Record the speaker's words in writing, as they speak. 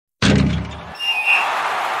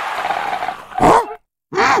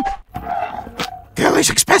is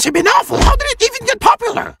expensive and awful. How did it even get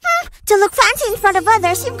popular? To look fancy in front of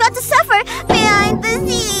others, you've got to suffer behind the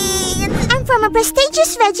scenes. I'm from a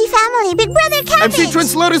prestigious veggie family, Big Brother Cabbage. I'm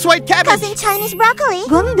Citron's Lotus White Cabbage. Cousin Chinese Broccoli.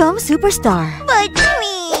 Gum Gum Superstar. But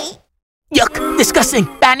me. Yuck! Disgusting!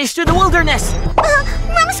 Banished to the wilderness!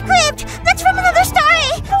 Wrong script! That's from another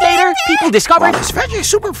story! Later, people discovered... This veggie is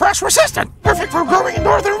super frost resistant. Perfect for growing in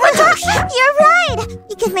northern winters. You're right!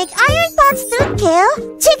 You can make iron pot stewed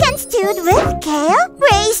kale, chicken stewed with kale,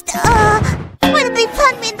 raised, why did they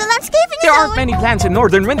plant me in the landscaping There zone? aren't many plants in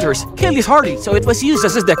northern winters. Kale is hardy, so it was used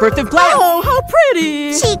as a decorative plant. Oh, how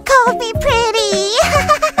pretty! She called me pretty!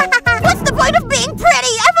 What's the point of being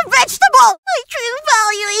pretty? I'm a vegetable! My true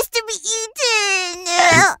value is to be eaten!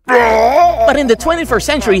 But in the 21st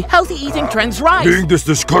century, healthy eating trends rise. Being this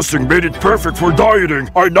disgusting made it perfect for dieting.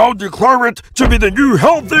 I now declare it to be the new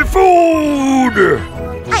healthy food.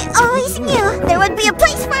 I